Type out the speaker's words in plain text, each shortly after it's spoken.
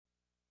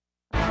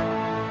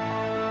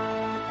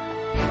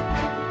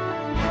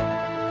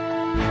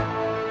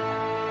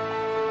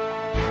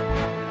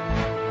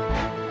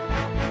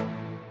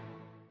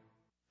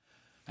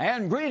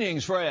And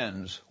greetings,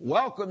 friends.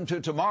 Welcome to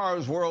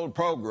Tomorrow's World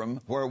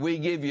program, where we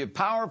give you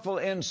powerful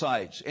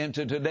insights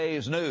into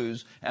today's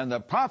news and the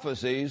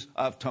prophecies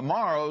of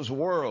tomorrow's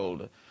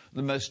world.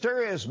 The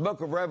mysterious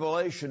book of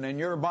Revelation in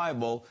your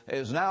Bible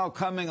is now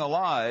coming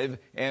alive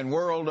in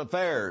world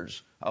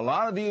affairs. A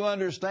lot of you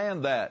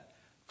understand that.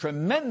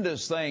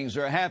 Tremendous things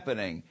are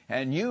happening,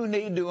 and you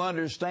need to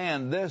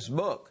understand this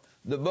book,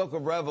 the book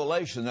of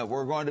Revelation that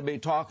we're going to be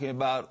talking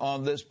about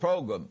on this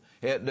program.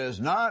 It does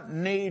not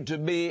need to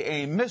be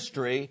a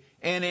mystery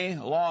any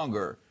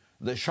longer.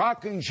 The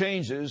shocking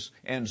changes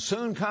in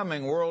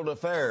soon-coming world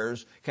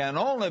affairs can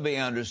only be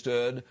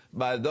understood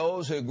by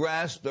those who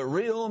grasp the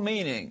real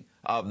meaning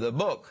of the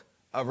book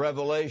of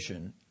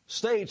Revelation.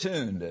 Stay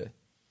tuned.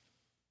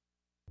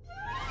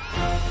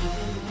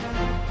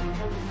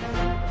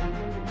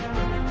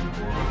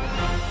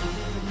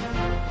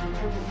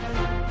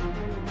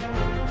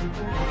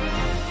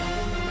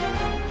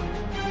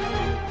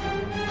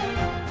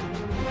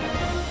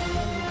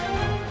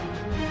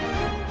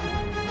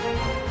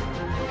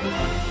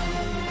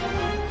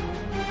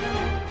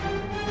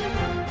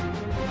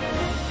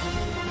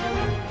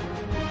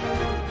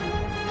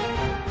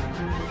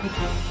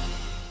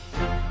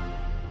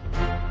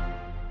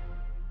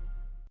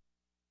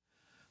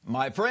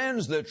 My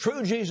friends, the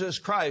true Jesus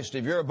Christ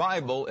of your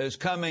Bible is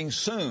coming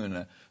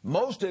soon.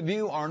 Most of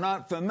you are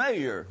not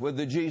familiar with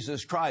the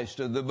Jesus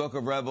Christ of the book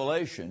of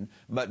Revelation,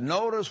 but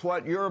notice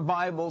what your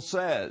Bible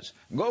says.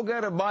 Go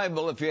get a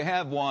Bible if you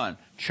have one.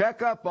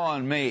 Check up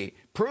on me.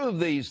 Prove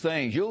these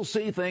things. You'll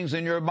see things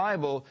in your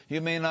Bible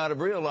you may not have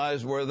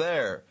realized were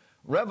there.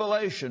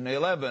 Revelation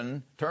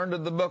 11, turn to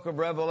the book of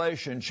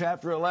Revelation,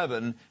 chapter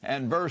 11,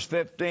 and verse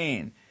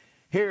 15.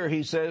 Here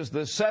he says,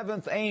 the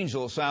seventh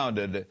angel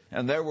sounded,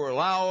 and there were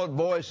loud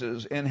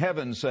voices in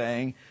heaven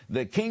saying,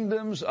 the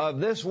kingdoms of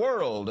this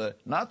world,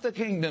 not the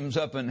kingdoms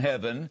up in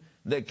heaven,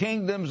 the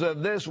kingdoms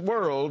of this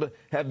world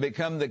have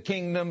become the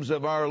kingdoms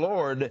of our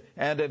Lord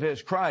and of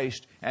his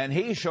Christ, and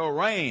he shall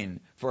reign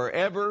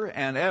forever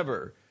and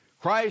ever.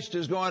 Christ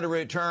is going to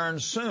return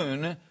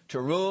soon to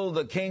rule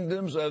the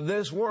kingdoms of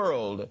this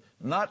world,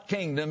 not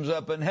kingdoms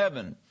up in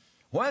heaven.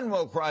 When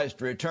will Christ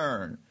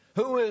return?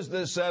 Who is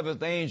this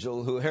seventh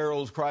angel who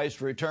heralds Christ's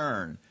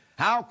return?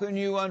 How can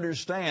you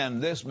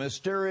understand this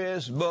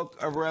mysterious book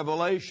of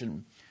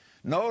Revelation?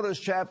 Notice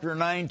chapter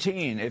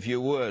 19, if you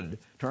would.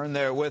 Turn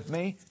there with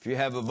me, if you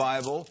have a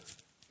Bible.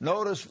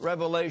 Notice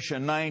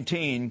Revelation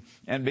 19,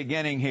 and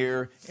beginning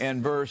here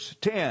in verse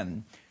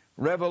 10.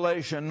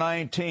 Revelation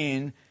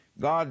 19,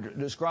 God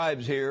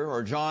describes here,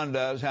 or John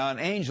does, how an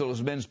angel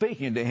has been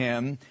speaking to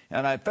him,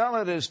 and I fell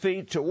at his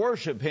feet to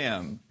worship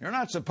him. You're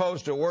not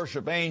supposed to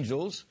worship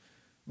angels.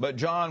 But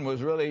John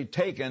was really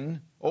taken,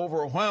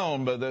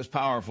 overwhelmed by this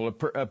powerful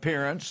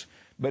appearance.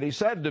 But he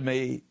said to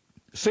me,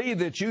 see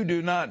that you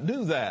do not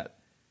do that.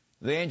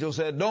 The angel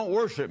said, don't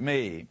worship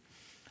me.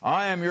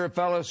 I am your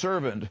fellow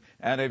servant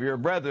and of your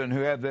brethren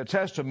who have the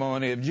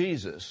testimony of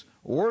Jesus.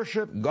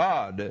 Worship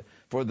God,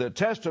 for the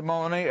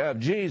testimony of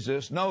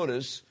Jesus,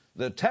 notice,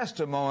 the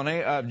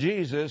testimony of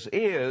Jesus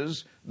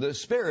is the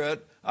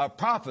spirit of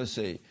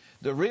prophecy.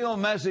 The real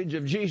message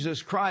of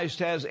Jesus Christ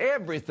has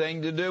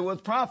everything to do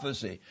with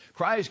prophecy.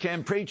 Christ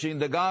came preaching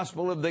the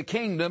gospel of the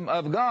kingdom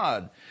of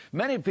God.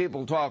 Many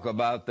people talk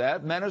about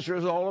that.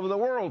 Ministers all over the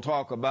world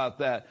talk about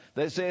that.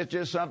 They say it's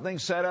just something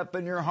set up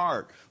in your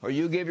heart, or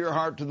you give your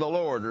heart to the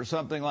Lord, or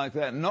something like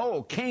that.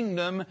 No,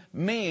 kingdom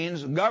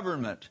means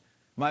government.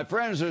 My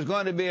friends, there's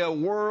going to be a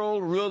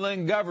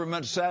world-ruling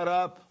government set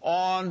up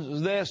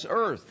on this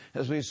earth,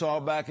 as we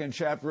saw back in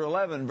chapter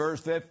 11, verse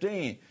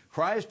 15.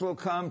 Christ will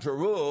come to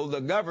rule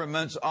the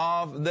governments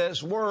of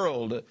this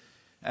world,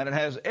 and it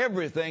has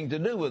everything to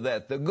do with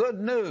that, the good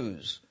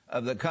news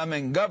of the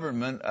coming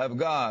government of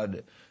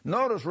God.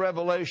 Notice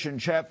Revelation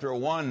chapter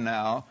 1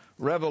 now.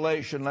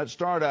 Revelation, let's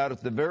start out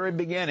at the very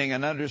beginning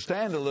and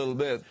understand a little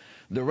bit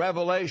the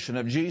revelation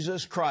of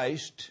Jesus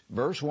Christ,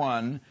 verse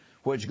 1,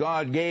 which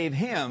God gave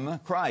him,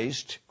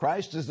 Christ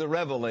is the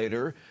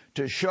revelator,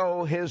 to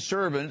show his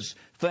servants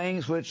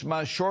things which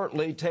must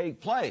shortly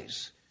take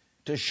place,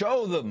 to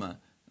show them,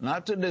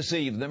 not to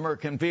deceive them or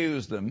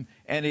confuse them,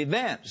 and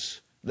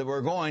events that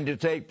were going to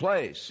take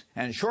place.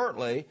 And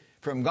shortly,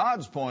 from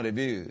God's point of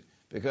view,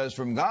 because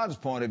from God's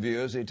point of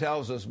view, as he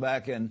tells us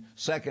back in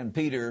 2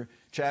 Peter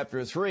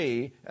chapter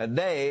 3, a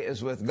day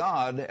is with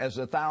God as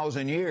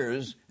 1,000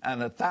 years,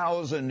 and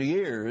 1,000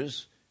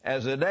 years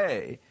as a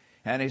day.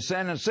 And he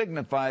sent and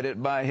signified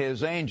it by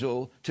his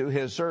angel to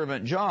his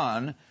servant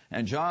John,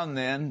 and John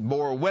then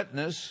bore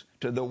witness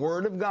to the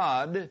Word of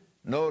God.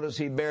 Notice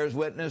he bears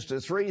witness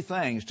to three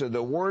things: to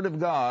the Word of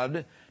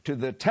God, to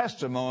the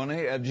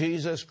testimony of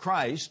Jesus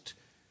Christ,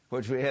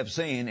 which we have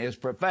seen is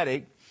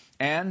prophetic,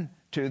 and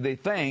to the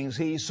things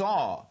he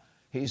saw.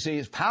 He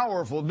sees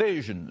powerful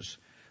visions.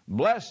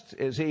 Blessed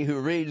is he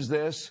who reads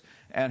this,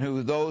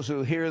 and those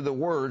who hear the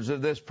words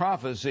of this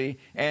prophecy,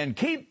 and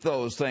keep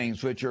those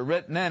things which are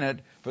written in it,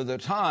 for the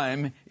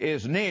time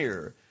is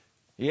near.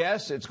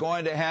 Yes, it's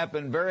going to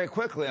happen very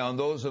quickly on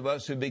those of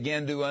us who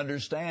begin to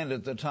understand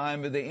at the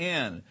time of the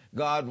end.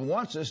 God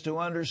wants us to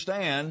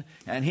understand,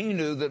 and He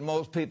knew that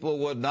most people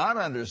would not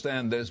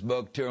understand this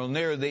book till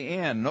near the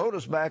end.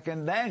 Notice back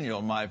in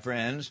Daniel, my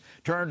friends.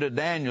 Turn to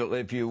Daniel,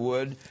 if you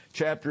would,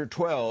 chapter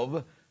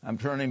 12. I'm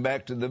turning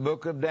back to the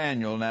book of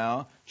Daniel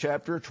now,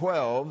 chapter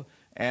 12,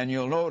 and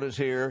you'll notice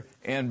here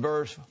in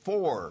verse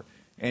 4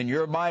 in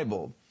your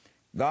Bible,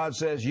 God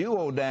says, "You,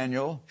 O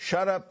Daniel,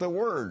 shut up the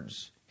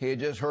words." He had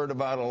just heard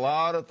about a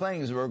lot of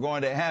things that were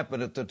going to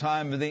happen at the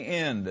time of the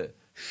end.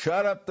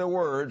 Shut up the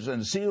words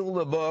and seal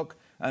the book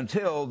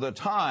until the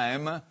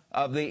time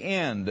of the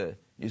end.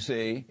 You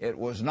see, it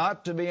was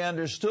not to be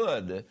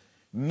understood.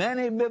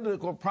 Many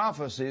biblical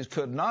prophecies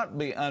could not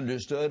be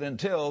understood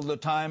until the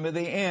time of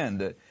the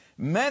end.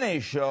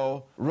 Many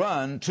shall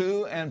run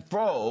to and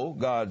fro,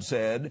 God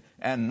said,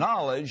 and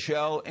knowledge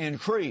shall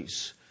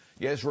increase.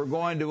 Yes, we're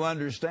going to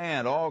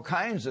understand all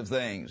kinds of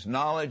things,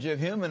 knowledge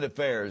of human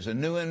affairs and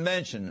new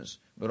inventions,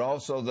 but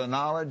also the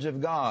knowledge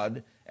of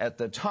God at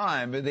the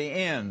time of the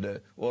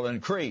end will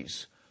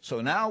increase.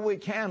 So now we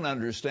can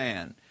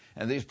understand,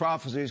 and these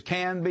prophecies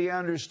can be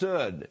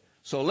understood.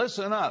 So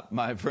listen up,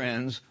 my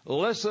friends,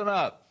 listen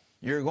up.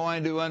 You're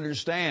going to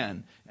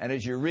understand. And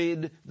as you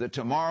read the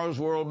Tomorrow's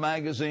World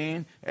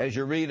magazine, as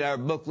you read our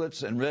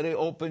booklets and really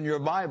open your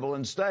Bible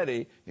and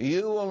study,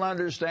 you will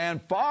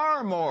understand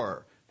far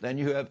more than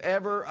you have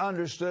ever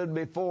understood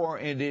before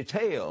in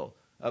detail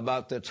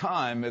about the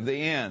time of the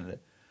end.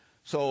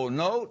 So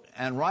note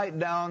and write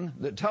down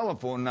the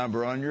telephone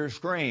number on your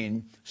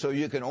screen so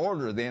you can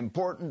order the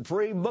important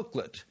free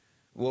booklet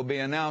we'll be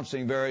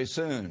announcing very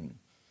soon.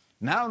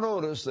 Now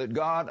notice that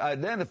God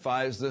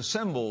identifies the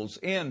symbols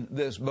in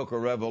this book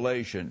of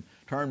Revelation.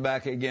 Turn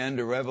back again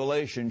to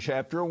Revelation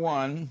chapter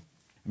 1,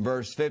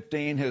 verse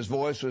 15. His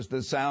voice was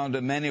the sound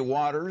of many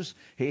waters.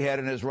 He had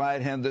in his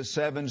right hand the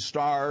 7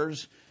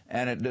 stars.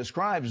 And it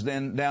describes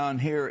then down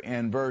here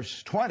in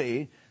verse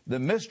 20, the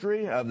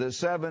mystery of the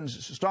 7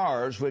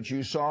 stars which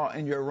you saw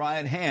in your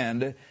right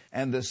hand,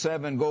 and the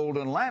 7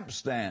 golden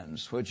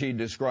lampstands which he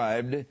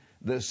described.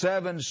 The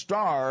 7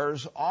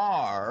 stars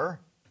are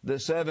the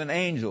 7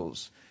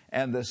 angels,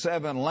 and the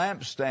 7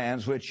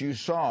 lampstands which you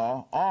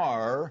saw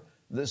are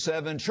the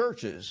 7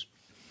 churches.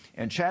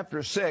 In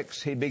chapter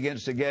 6, he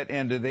begins to get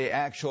into the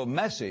actual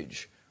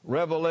message.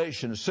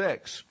 Revelation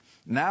 6.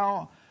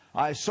 Now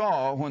I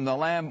saw when the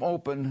Lamb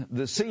opened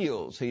the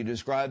seals. He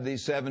described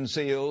these 7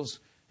 seals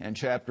in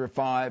chapter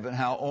 5 and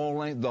how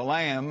only the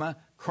Lamb,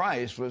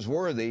 Christ, was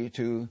worthy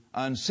to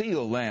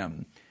unseal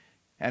them.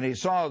 And he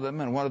saw them,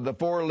 and one of the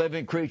 4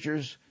 living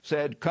creatures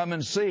said, "Come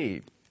and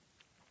see."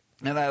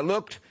 And I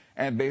looked,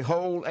 and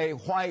behold, a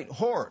white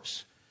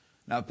horse.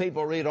 Now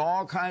people read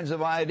all kinds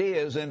of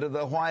ideas into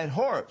the white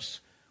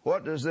horse.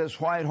 What does this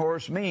white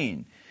horse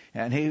mean?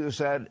 And he who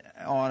sat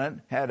on it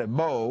had a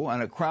bow,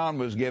 and a crown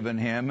was given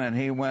him, and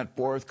he went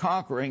forth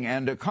conquering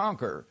and to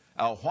conquer.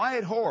 A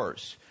white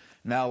horse.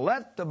 Now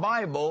let the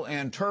Bible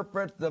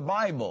interpret the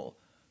Bible.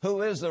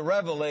 Who is the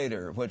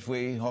revelator, which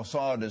we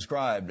saw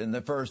described in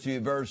the first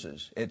few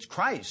verses? It's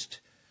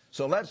Christ.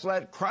 So let's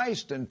let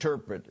Christ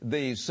interpret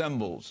these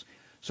symbols.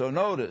 So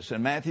notice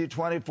in Matthew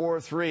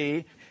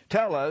 24:3,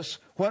 tell us,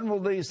 when will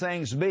these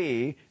things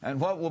be, and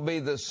what will be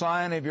the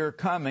sign of your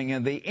coming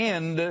and the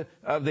end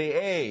of the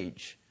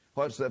age?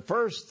 What's the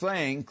first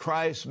thing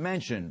Christ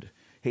mentioned?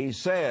 He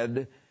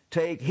said,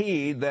 take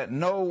heed that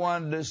no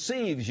one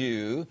deceives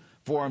you,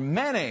 for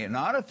many,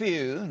 not a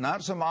few,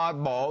 not some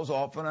oddballs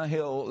off on the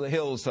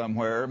hill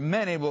somewhere,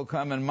 many will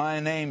come in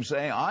my name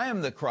saying, I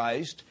am the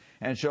Christ,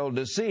 and shall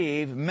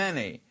deceive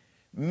many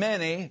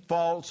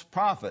false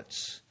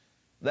prophets.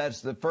 That's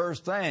the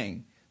first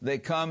thing. They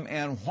come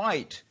in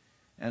white.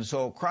 And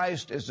so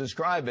Christ is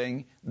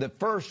describing the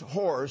first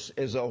horse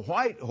is a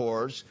white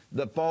horse,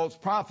 the false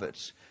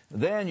prophets.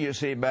 Then you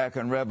see back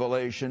in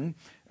Revelation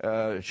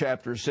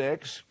chapter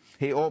 6,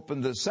 he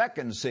opened the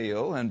second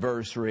seal in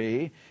verse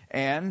 3,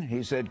 and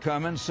he said,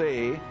 come and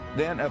see.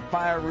 Then a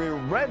fiery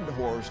red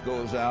horse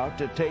goes out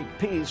to take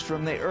peace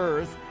from the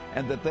earth,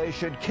 and that they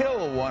should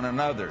kill one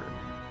another.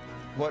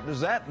 What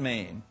does that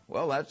mean?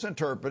 Well, that's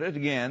interpreted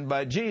again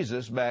by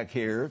Jesus back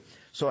here.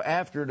 So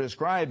after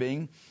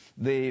describing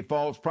the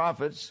false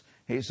prophets,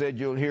 he said,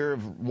 you'll hear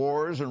of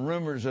wars and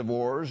rumors of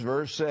wars.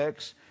 Verse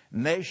 6,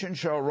 nation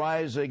shall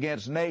rise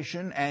against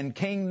nation and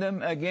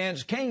kingdom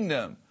against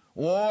kingdom.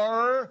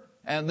 War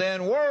and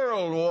then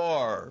world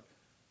war.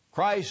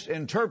 Christ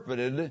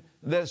interpreted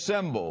this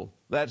symbol.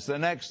 That's the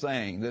next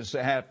thing that's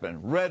to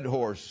happen. Red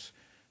horse.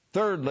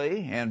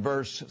 Thirdly, in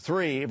verse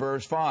 3,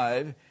 verse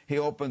 5, he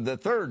opened the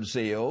third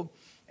seal,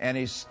 and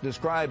he's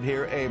described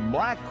here a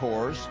black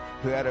horse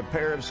who had a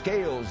pair of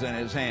scales in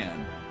his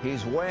hand.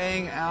 He's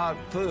weighing out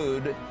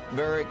food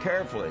very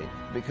carefully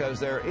because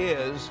there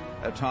is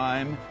a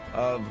time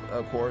of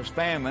course,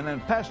 famine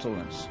and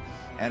pestilence.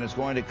 And it's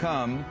going to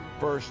come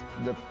first,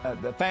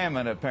 the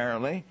famine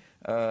apparently,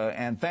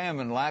 and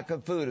famine, lack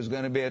of food, is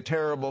going to be a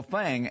terrible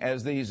thing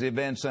as these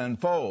events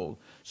unfold.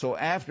 So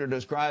after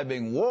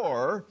describing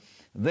war,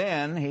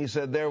 then he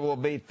said there will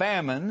be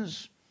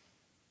famines.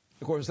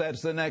 Of course,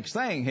 that's the next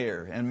thing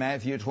here in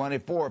Matthew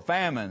 24,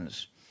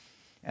 famines.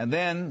 And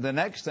then the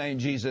next thing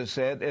Jesus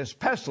said is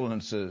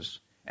pestilences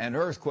and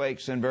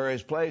earthquakes in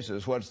various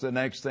places. What's the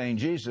next thing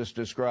Jesus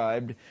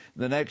described?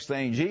 The next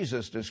thing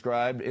Jesus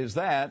described is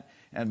that,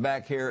 and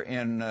back here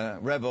in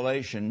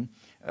Revelation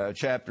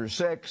chapter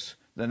 6,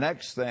 the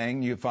next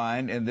thing you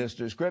find in this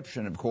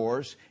description, of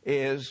course,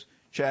 is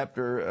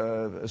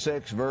chapter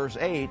 6, verse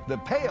 8, the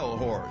pale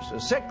horse, a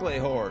sickly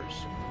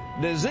horse,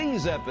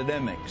 disease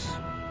epidemics.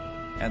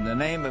 And the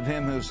name of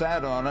him who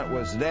sat on it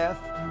was Death,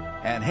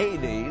 and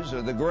Hades,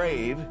 or the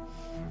grave,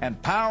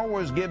 and power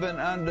was given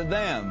unto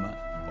them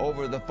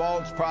over the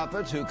false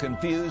prophets who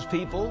confuse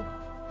people,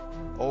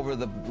 over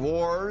the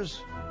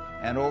wars,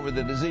 and over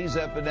the disease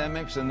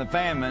epidemics and the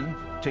famine,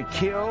 to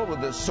kill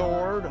with the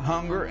sword,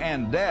 hunger,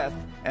 and death,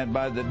 and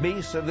by the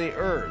beasts of the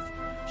earth.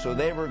 So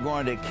they were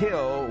going to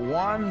kill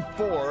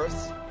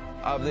 1/4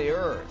 of the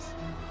earth.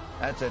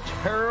 That's a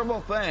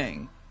terrible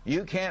thing.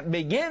 You can't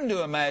begin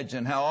to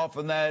imagine how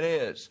often that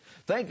is.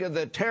 Think of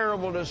the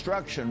terrible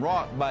destruction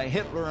wrought by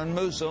Hitler and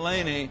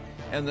Mussolini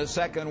in the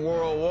Second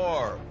World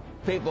War.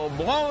 People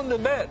blown to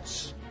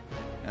bits.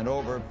 And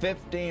over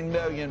 15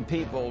 million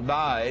people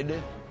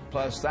died,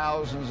 plus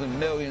thousands and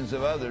millions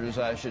of others,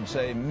 I should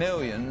say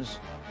millions,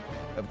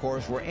 of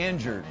course, were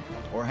injured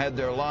or had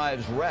their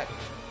lives wrecked.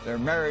 Their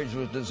marriage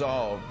was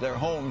dissolved, their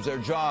homes, their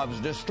jobs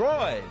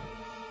destroyed.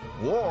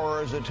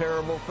 War is a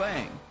terrible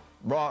thing,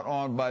 brought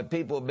on by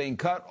people being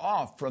cut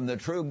off from the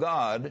true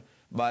God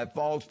by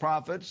false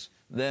prophets,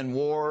 then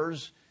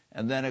wars,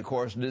 and then, of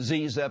course,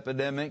 disease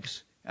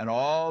epidemics, and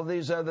all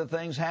these other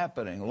things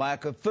happening,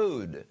 lack of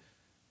food,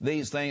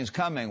 these things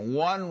coming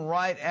one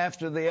right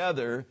after the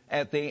other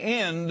at the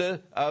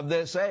end of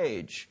this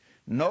age.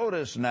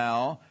 Notice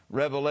now,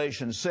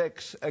 Revelation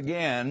 6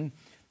 again,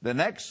 the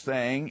next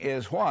thing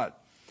is what?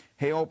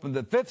 He opened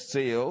the 5th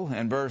seal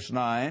in verse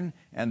 9,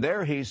 and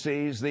there he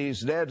sees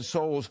these dead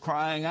souls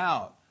crying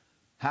out,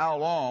 "How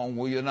long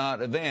will you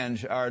not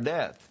avenge our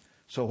death?"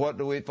 So what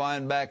do we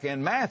find back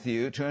in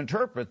Matthew to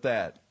interpret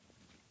that?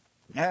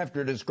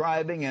 After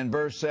describing in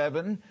verse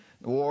 7,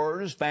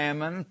 wars,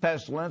 famine,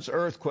 pestilence,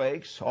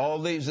 earthquakes, all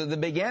these are the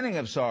beginning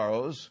of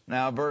sorrows.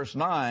 Now verse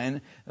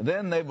 9,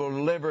 then they will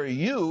deliver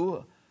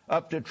you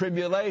up to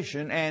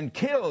tribulation and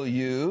kill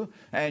you,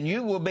 and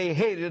you will be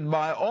hated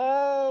by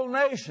all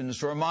nations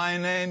for my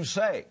name's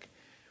sake.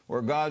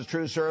 Were God's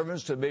true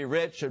servants to be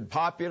rich and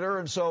popular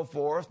and so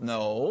forth?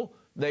 No.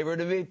 They were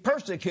to be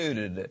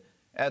persecuted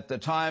at the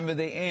time of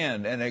the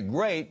end and a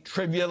great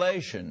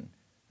tribulation.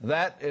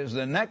 That is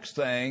the next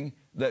thing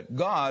that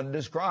God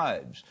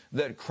describes,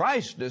 that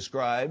Christ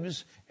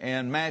describes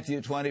in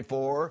Matthew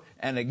 24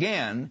 and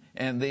again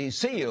in the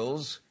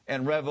seals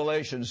in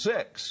Revelation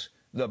 6.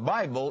 The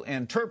Bible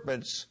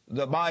interprets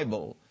the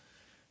Bible.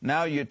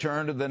 Now you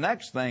turn to the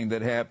next thing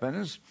that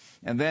happens,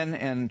 and then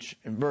in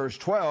verse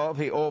 12,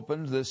 he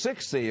opened the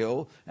 6th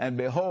seal, and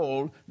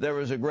behold, there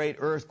was a great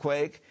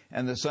earthquake,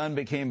 and the sun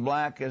became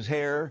black as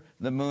hair,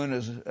 the moon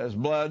as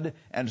blood,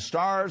 and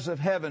stars of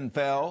heaven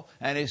fell,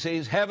 and he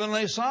sees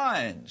heavenly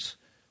signs.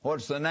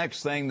 What's the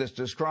next thing that's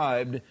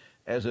described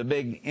as a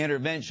big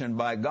intervention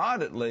by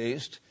God, at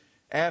least,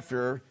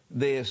 after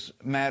this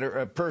matter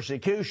of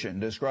persecution,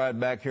 described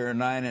back here in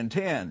 9 and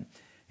 10.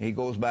 He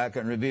goes back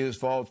and reviews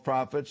false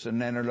prophets and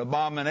then an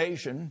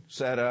abomination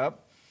set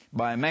up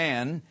by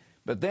man.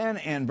 But then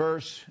in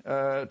verse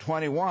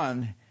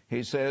 21,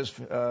 he says,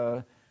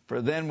 for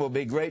then will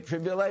be great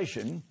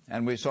tribulation,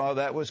 and we saw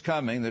that was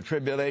coming, the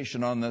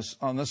tribulation on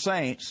the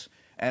saints.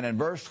 And in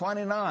verse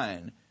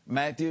 29,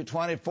 Matthew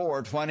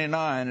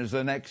 24:29 is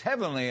the next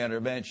heavenly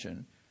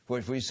intervention,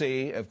 which we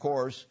see, of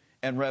course,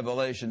 in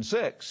Revelation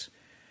 6.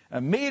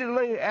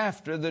 Immediately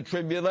after the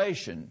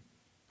tribulation,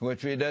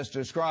 which we just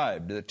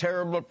described, the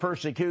terrible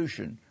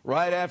persecution,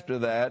 right after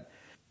that,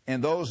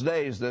 in those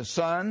days the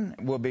sun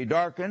will be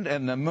darkened,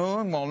 and the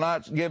moon will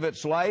not give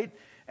its light,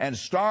 and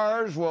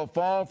stars will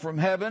fall from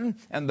heaven,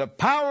 and the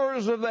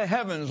powers of the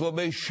heavens will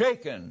be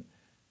shaken.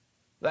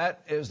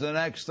 That is the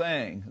next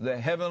thing, the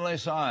heavenly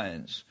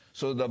signs.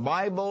 So the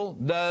Bible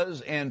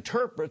does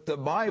interpret the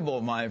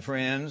Bible, my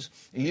friends.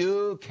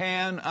 You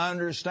can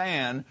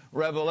understand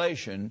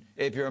Revelation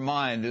if your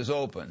mind is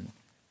open.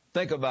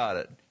 Think about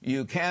it.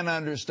 You can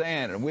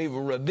understand, and we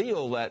will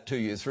reveal that to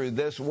you through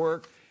this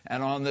work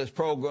and on this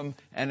program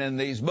and in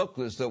these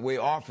booklets that we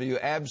offer you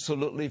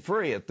absolutely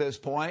free. At this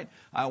point,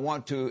 I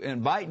want to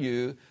invite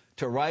you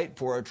to write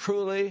for a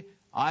truly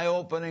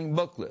eye-opening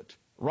booklet.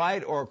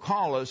 Write or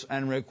call us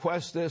and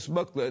request this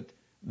booklet,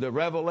 The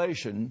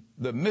Revelation,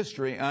 the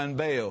Mystery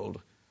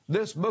Unveiled.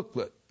 This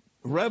booklet,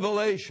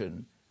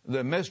 Revelation,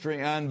 the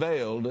Mystery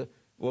Unveiled,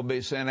 will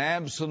be sent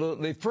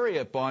absolutely free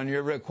upon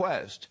your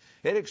request.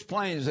 It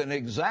explains in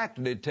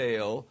exact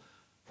detail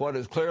what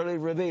is clearly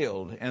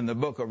revealed in the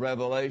book of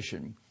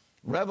Revelation.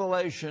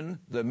 Revelation,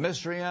 the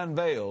mystery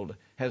unveiled,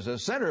 has a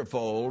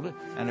centerfold,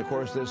 and of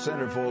course this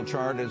centerfold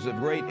chart is of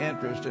great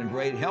interest and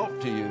great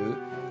help to you,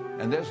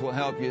 and this will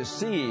help you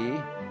see,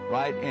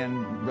 right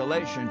in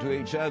relation to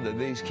each other,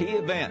 these key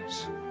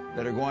events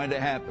that are going to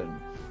happen.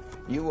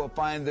 You will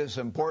find this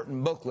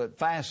important booklet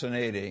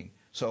fascinating.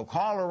 So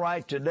call or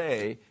write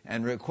today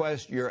and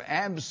request your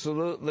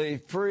absolutely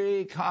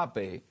free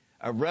copy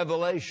of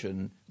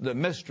Revelation, the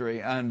mystery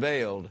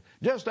unveiled.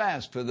 Just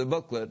ask for the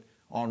booklet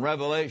on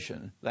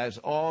Revelation. That's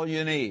all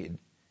you need.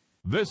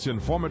 This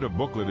informative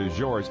booklet is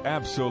yours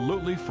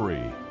absolutely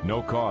free.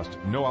 No cost,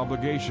 no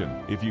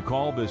obligation. If you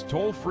call this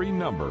toll-free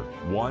number,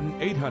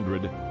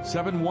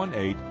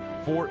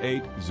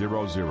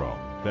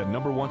 1-800-718-4800. That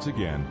number once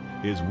again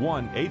is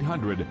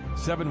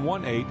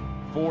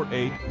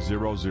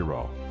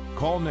 1-800-718-4800.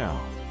 Call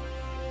now.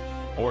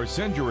 Or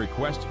send your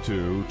request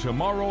to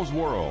Tomorrow's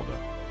World,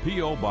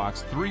 P.O.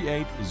 Box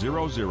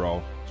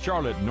 3800,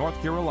 Charlotte, North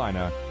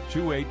Carolina,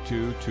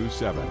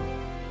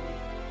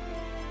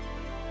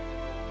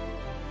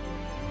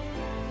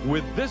 28227.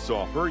 With this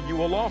offer, you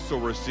will also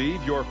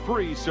receive your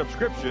free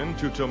subscription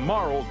to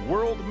Tomorrow's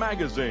World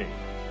magazine,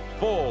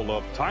 full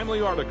of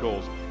timely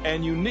articles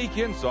and unique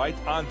insights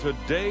on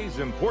today's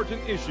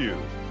important issues.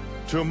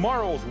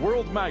 Tomorrow's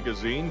World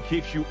magazine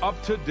keeps you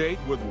up to date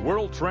with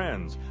world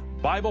trends,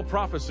 Bible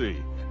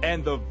prophecy,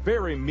 and the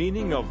very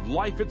meaning of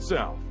life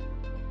itself.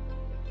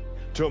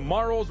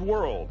 Tomorrow's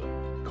World.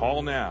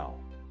 Call now.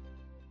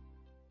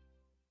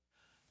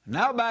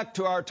 Now back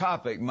to our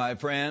topic, my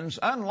friends,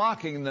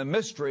 unlocking the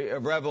mystery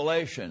of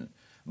Revelation.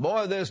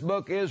 Boy, this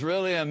book is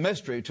really a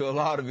mystery to a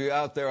lot of you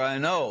out there, I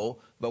know,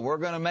 but we're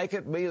going to make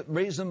it be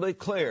reasonably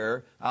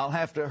clear. I'll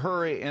have to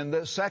hurry in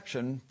this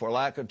section for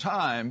lack of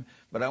time,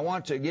 but I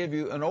want to give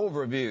you an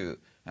overview.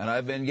 And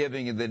I've been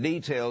giving you the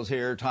details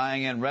here,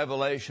 tying in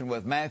Revelation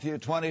with Matthew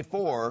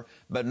 24,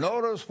 but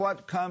notice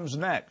what comes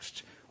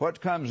next. What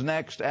comes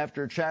next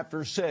after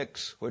chapter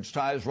 6, which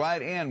ties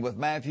right in with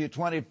Matthew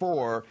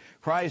 24,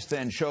 Christ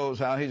then shows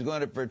how He's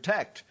going to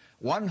protect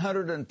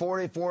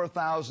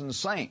 144,000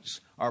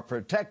 saints are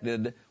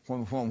protected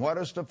from what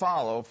is to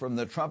follow from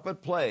the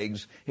trumpet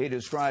plagues. He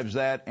describes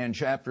that in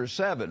chapter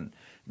 7.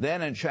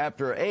 Then in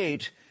chapter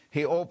 8,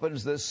 He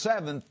opens the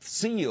 7th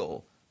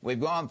seal.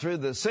 We've gone through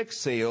the 6th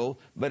seal,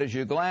 but as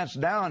you glance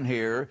down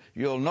here,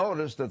 you'll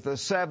notice that the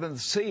 7th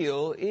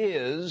seal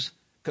is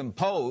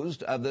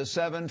composed of the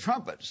 7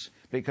 trumpets,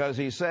 because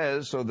He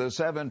says, so the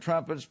 7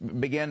 trumpets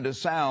begin to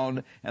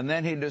sound, and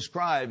then He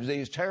describes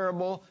these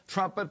terrible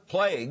trumpet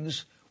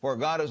plagues where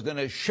God is going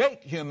to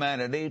shake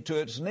humanity to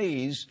its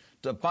knees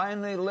to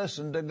finally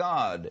listen to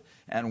God.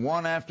 And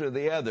one after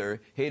the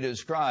other, He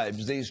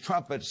describes these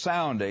trumpets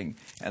sounding.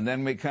 And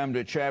then we come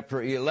to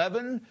chapter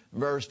 11,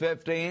 verse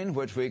 15,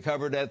 which we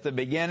covered at the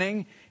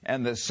beginning.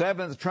 And the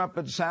 7th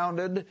trumpet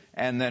sounded,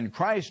 and then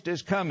Christ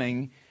is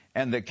coming,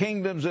 and the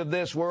kingdoms of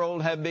this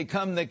world have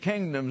become the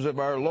kingdoms of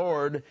our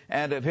Lord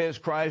and of His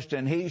Christ,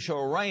 and He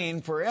shall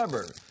reign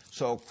forever.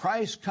 So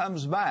Christ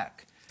comes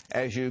back.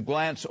 As you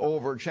glance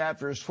over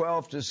chapters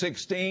 12 to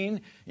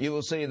 16, you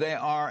will see they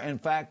are, in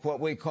fact,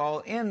 what we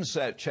call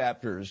inset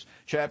chapters.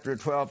 Chapter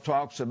 12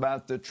 talks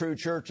about the true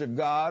church of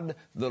God,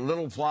 the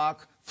little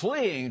flock,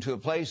 fleeing to a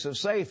place of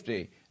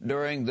safety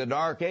during the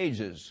dark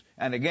ages.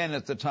 And again,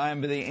 at the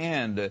time of the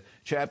end,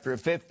 chapter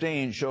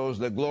 15 shows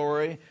the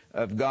glory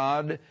of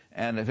God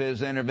and of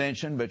His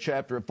intervention. But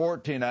chapter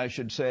 14, I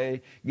should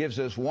say, gives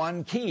us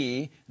one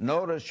key.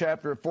 Notice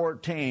chapter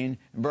 14,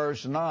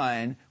 verse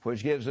 9,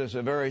 which gives us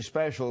a very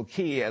special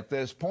key at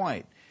this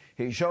point.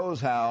 He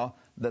shows how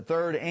the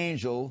third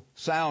angel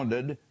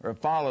sounded or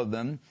followed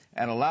them,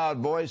 and a loud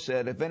voice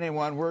said, if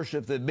anyone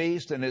worship the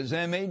beast and his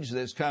image,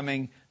 this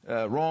coming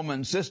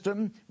Roman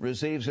system,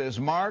 receives his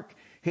mark,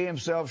 he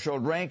himself shall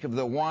drink of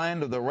the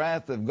wine of the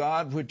wrath of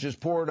God, which is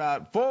poured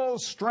out full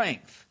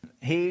strength.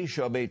 He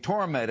shall be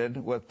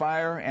tormented with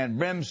fire and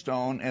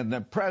brimstone in the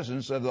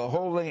presence of the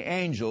holy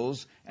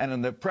angels and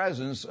in the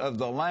presence of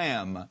the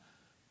Lamb.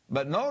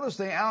 But notice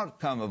the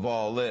outcome of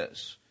all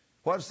this.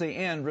 What's the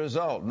end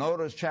result?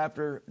 Notice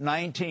chapter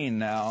 19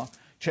 now,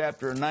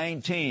 chapter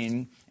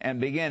 19,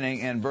 and beginning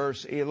in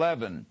verse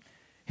 11.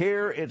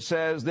 Here it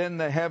says, then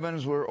the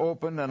heavens were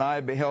opened, and I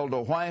beheld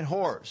a white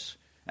horse.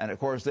 And of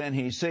course then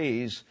he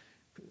sees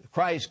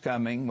Christ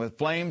coming with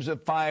flames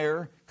of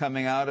fire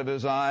coming out of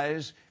His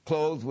eyes,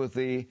 clothed with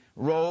the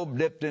robe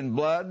dipped in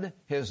blood.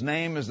 His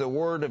name is the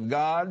Word of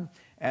God,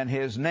 and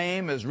His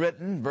name is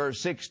written, verse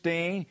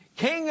 16,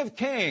 King of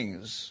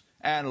Kings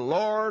and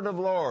Lord of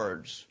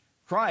Lords.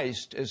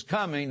 Christ is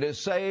coming to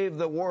save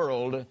the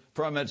world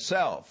from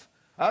itself.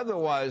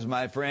 Otherwise,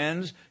 my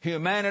friends,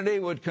 humanity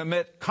would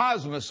commit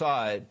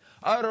cosmicide,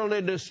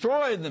 utterly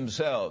destroy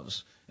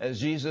themselves, as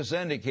Jesus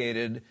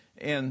indicated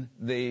in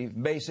the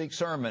basic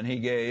sermon He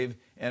gave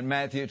in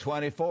Matthew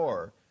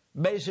 24.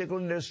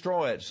 Basically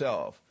destroy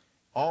itself.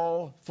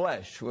 All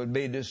flesh would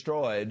be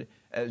destroyed,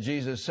 as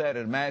Jesus said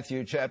in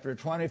Matthew chapter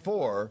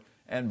 24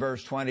 and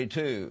verse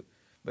 22.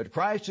 But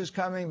Christ is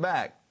coming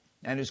back,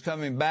 and He's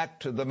coming back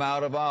to the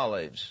Mount of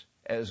Olives.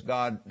 as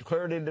God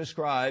clearly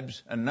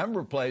describes a number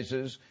of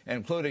places,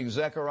 including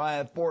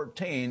Zechariah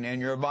 14 in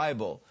your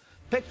Bible.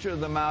 Picture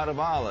the Mount of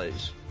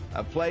Olives,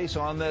 a place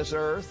on this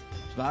earth.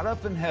 It's not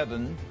up in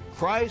heaven.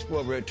 Christ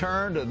will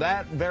return to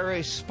that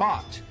very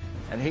spot,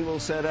 and he will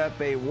set up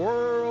a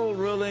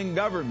world-ruling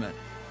government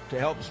to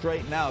help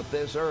straighten out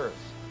this earth.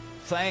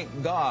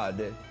 Thank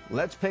God.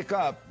 Let's pick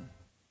up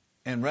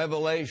in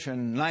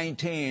Revelation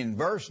 19,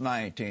 verse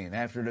 19,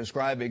 after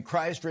describing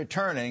Christ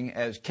returning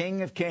as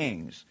King of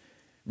Kings.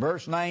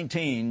 Verse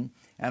 19,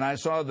 and I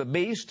saw the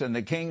beast and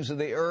the kings of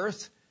the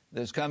earth,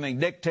 this coming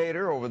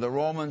dictator over the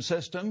Roman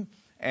system,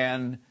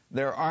 and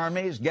their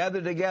armies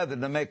gathered together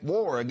to make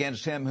war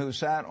against him who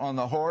sat on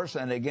the horse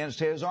and against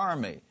his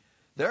army.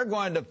 They're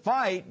going to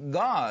fight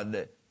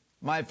God.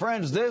 My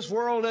friends, this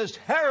world is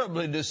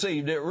terribly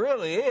deceived. It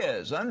really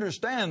is.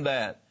 Understand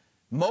that.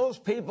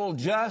 Most people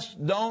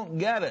just don't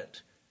get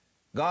it.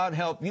 God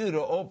help you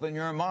to open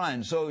your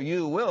mind so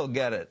you will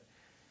get it.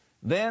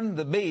 Then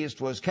the beast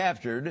was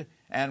captured,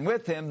 and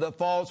with him the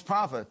false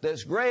prophet,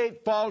 this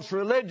great false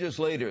religious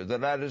leader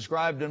that I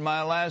described in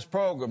my last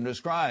program,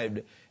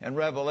 described in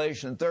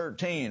Revelation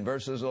 13,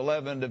 verses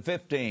 11 to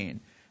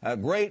 15. A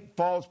great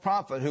false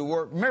prophet who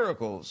worked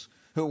miracles,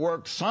 who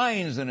worked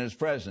signs in his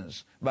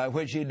presence, by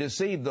which he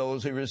deceived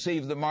those who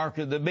received the mark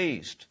of the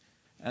beast.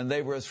 And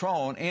they were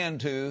thrown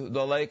into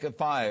the lake of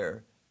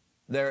fire.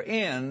 Their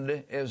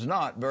end is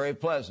not very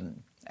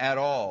pleasant at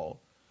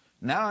all.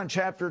 Now in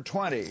chapter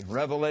 20,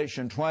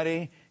 Revelation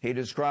 20, he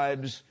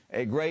describes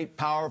a great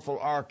powerful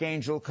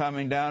archangel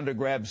coming down to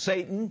grab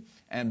Satan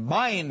and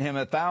bind him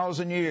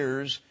 1,000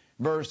 years,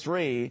 verse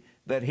 3,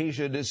 that he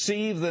should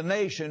deceive the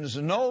nations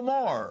no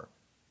more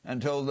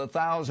until the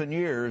 1,000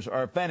 years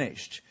are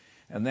finished.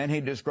 And then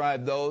he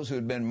described those who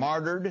had been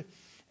martyred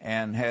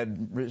and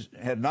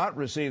had not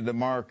received the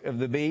mark of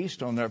the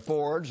beast on their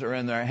foreheads or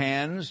in their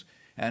hands,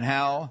 and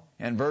how,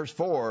 in verse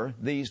 4,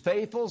 these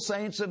faithful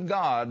saints of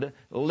God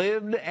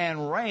lived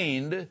and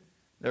reigned.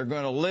 They're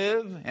going to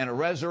live in a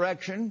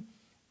resurrection,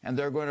 and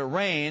they're going to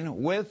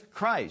reign with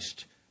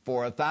Christ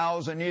for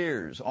 1,000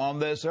 years on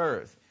this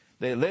earth.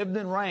 They lived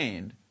and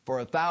reigned for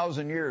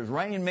 1,000 years.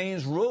 Reign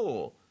means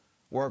rule.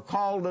 We're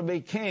called to be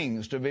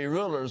kings, to be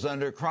rulers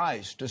under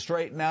Christ, to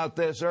straighten out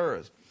this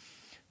earth.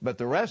 But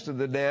the rest of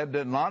the dead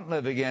did not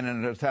live again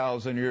until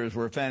 1,000 years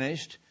were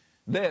finished.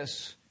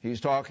 This,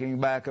 he's talking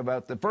back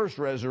about the first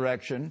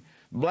resurrection.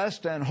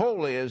 Blessed and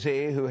holy is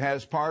he who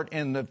has part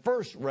in the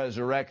first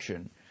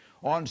resurrection.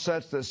 On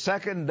such the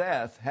second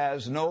death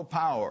has no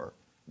power.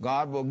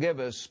 God will give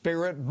us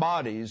spirit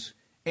bodies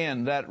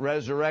in that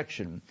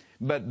resurrection.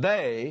 But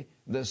they,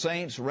 the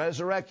saints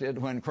resurrected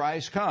when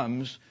Christ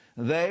comes,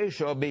 they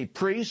shall be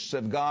priests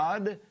of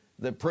God.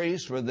 The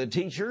priests were the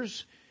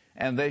teachers,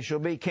 and they shall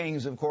be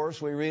kings, of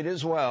course, we read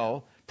as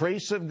well,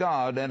 priests of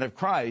God and of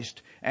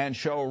Christ, and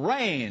shall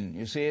reign,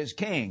 you see, as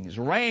kings,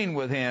 reign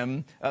with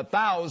him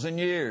 1,000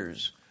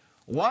 years.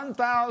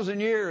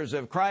 1,000 years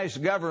of Christ's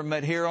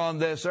government here on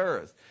this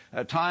earth,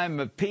 a time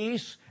of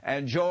peace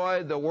and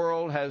joy the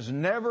world has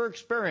never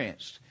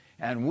experienced.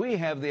 And we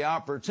have the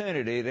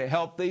opportunity to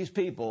help these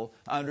people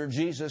under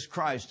Jesus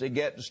Christ to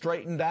get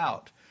straightened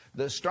out.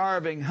 The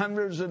starving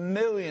hundreds of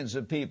millions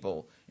of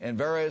people in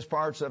various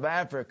parts of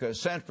Africa,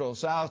 Central,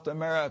 South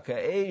America,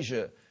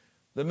 Asia,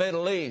 the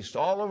Middle East,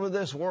 all over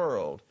this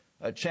world,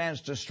 a chance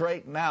to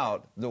straighten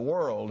out the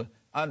world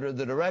under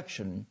the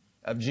direction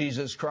of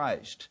Jesus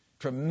Christ.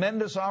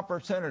 Tremendous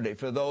opportunity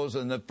for those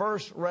in the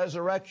first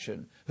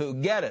resurrection who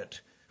get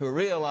it, who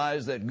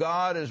realize that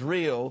God is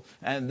real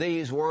and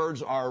these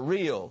words are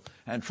real,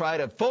 and try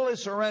to fully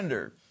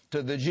surrender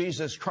to the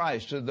Jesus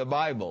Christ, to the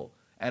Bible,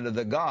 and to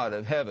the God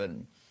of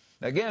heaven.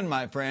 Again,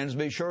 my friends,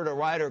 be sure to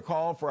write or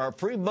call for our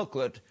free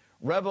booklet,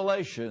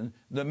 Revelation,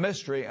 the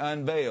Mystery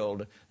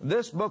Unveiled.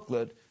 This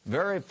booklet,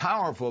 very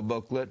powerful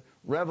booklet,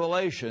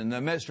 Revelation,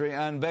 the Mystery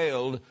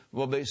Unveiled,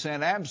 will be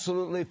sent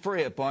absolutely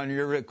free upon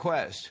your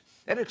request.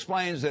 It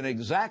explains in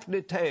exact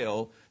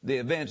detail the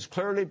events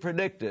clearly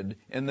predicted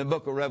in the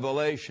book of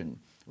Revelation.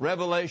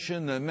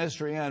 Revelation, the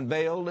Mystery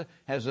Unveiled,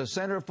 has a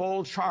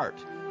centerfold chart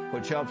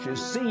which helps you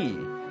see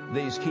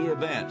these key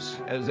events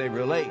as they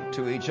relate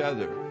to each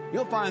other.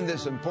 You'll find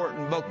this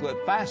important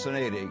booklet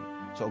fascinating,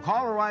 so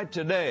call or write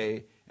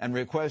today and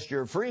request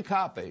your free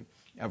copy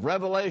of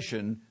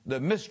Revelation, the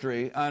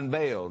Mystery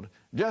Unveiled.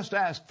 Just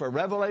ask for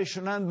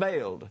Revelation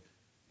Unveiled.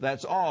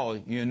 That's all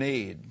you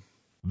need.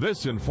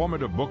 This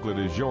informative booklet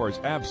is yours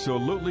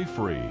absolutely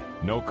free.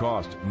 No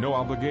cost, no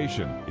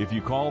obligation. If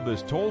you call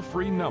this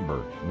toll-free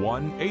number,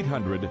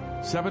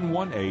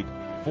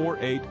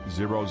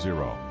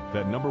 1-800-718-4800.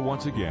 That number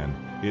once again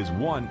is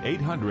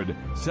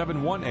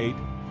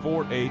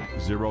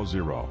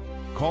 1-800-718-4800.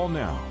 Call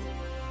now.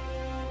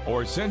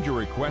 Or send your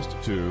request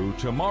to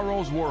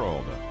Tomorrow's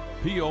World,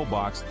 P.O.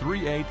 Box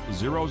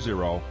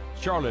 3800,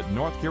 Charlotte,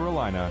 North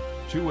Carolina,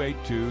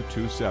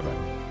 28227.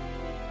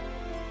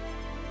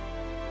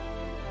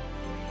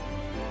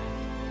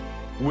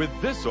 With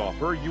this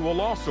offer, you will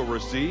also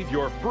receive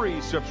your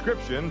free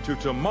subscription to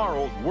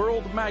Tomorrow's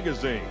World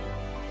magazine.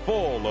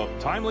 full of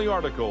timely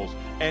articles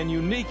and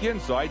unique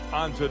insights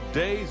on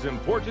today's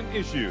important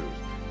issues.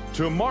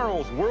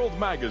 Tomorrow's World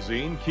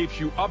magazine keeps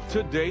you up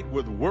to date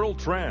with world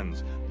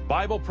trends,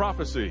 Bible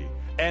prophecy,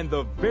 and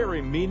the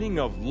very meaning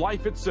of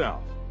life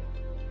itself.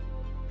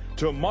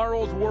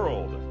 Tomorrow's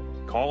World.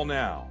 Call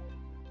now.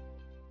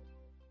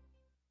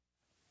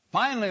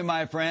 Finally,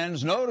 my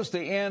friends, notice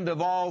the end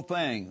of all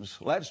things.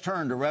 Let's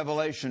turn to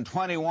Revelation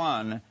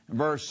 21,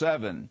 verse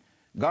 7.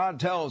 God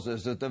tells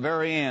us at the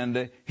very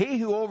end, he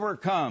who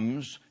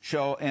overcomes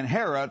shall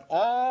inherit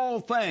all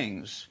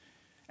things,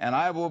 and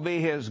I will be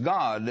his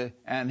God,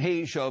 and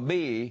he shall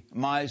be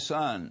my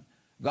son.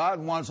 God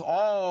wants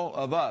all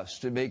of us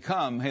to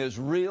become his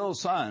real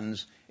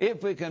sons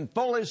if we can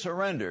fully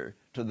surrender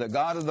to the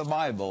God of the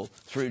Bible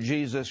through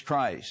Jesus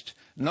Christ.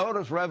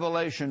 Notice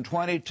Revelation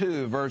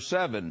 22, verse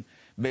 7.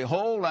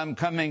 Behold, I'm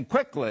coming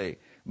quickly.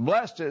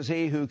 Blessed is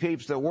he who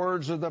keeps the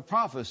words of the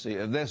prophecy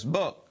of this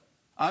book.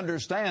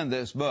 Understand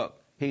this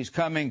book. He's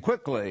coming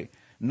quickly.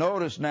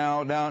 Notice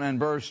now down in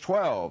verse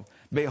 12.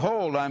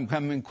 Behold, I'm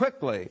coming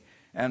quickly,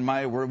 and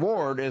my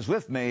reward is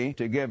with me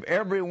to give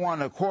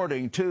everyone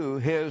according to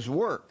his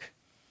work.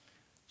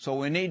 So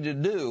we need to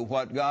do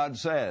what God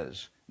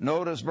says.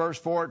 Notice verse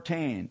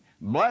 14.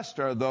 Blessed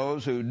are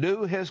those who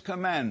do his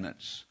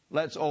commandments.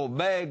 Let's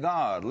obey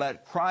God.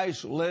 Let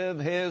Christ live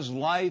his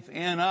life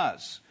in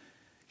us.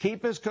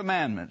 Keep his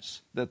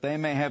commandments, that they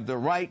may have the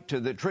right to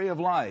the tree of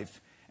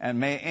life and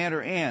may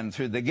enter in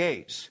through the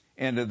gates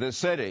into the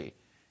city.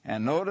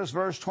 And notice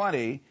verse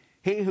 20.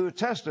 He who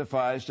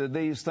testifies to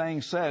these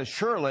things says,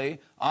 surely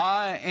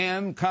I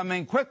am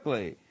coming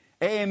quickly.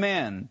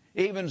 Amen.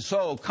 Even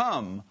so,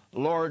 come,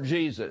 Lord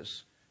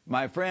Jesus.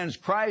 My friends,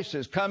 Christ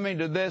is coming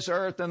to this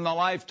earth in the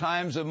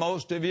lifetimes of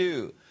most of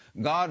you.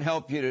 God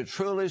help you to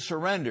truly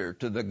surrender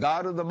to the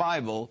God of the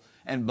Bible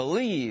and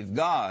believe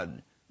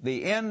God.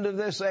 The end of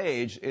this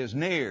age is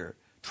near.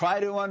 Try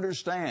to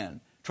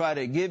understand. Try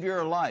to give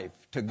your life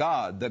to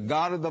God, the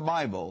God of the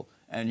Bible,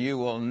 and you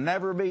will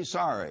never be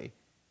sorry,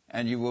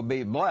 and you will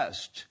be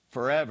blessed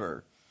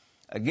forever.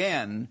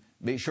 Again,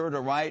 be sure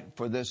to write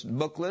for this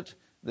booklet,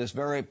 this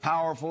very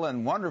powerful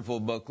and wonderful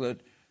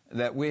booklet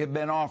that we have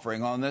been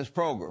offering on this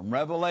program,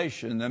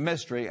 Revelation, the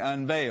Mystery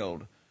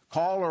Unveiled.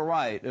 Call or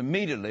write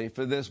immediately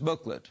for this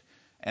booklet,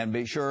 and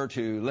be sure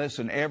to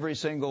listen every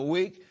single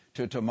week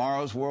to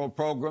Tomorrow's World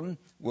program.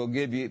 We'll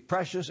give you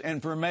precious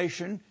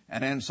information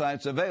and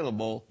insights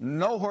available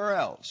nowhere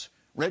else.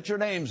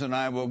 Richard Ames and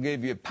I will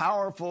give you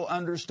powerful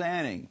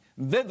understanding,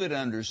 vivid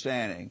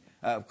understanding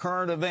of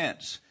current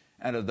events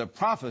and of the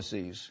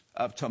prophecies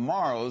of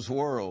tomorrow's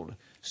world.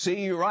 See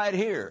you right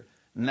here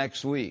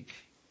next week.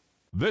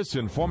 This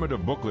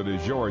informative booklet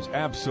is yours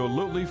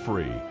absolutely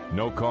free.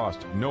 No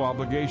cost, no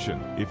obligation.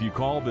 If you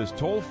call this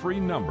toll-free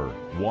number,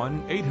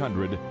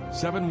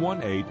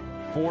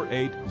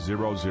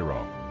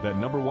 1-800-718-4800. That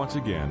number once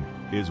again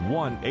is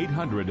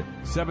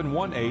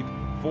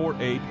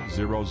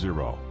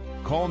 1-800-718-4800.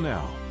 Call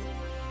now.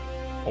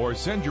 Or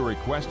send your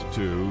request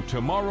to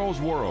Tomorrow's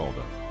World,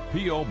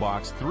 P.O.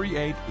 Box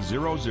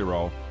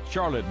 3800,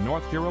 Charlotte,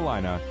 North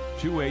Carolina,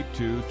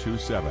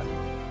 28227.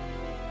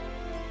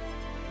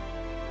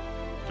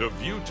 To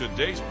view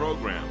today's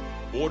program,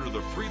 order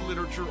the free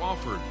literature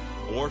offered,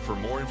 or for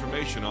more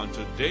information on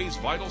today's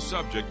vital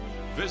subject,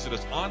 visit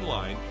us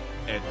online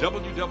at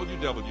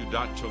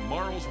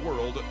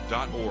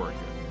www.tomorrowsworld.org.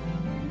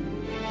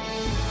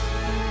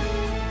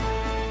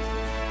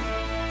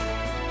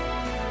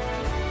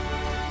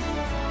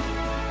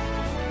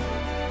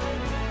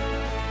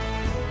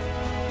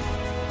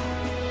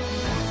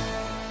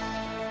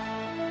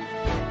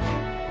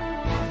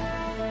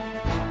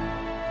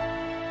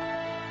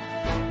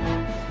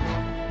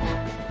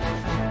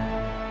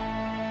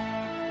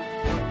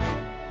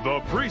 The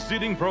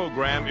preceding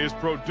program is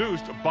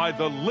produced by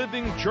the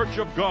Living Church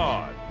of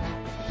God.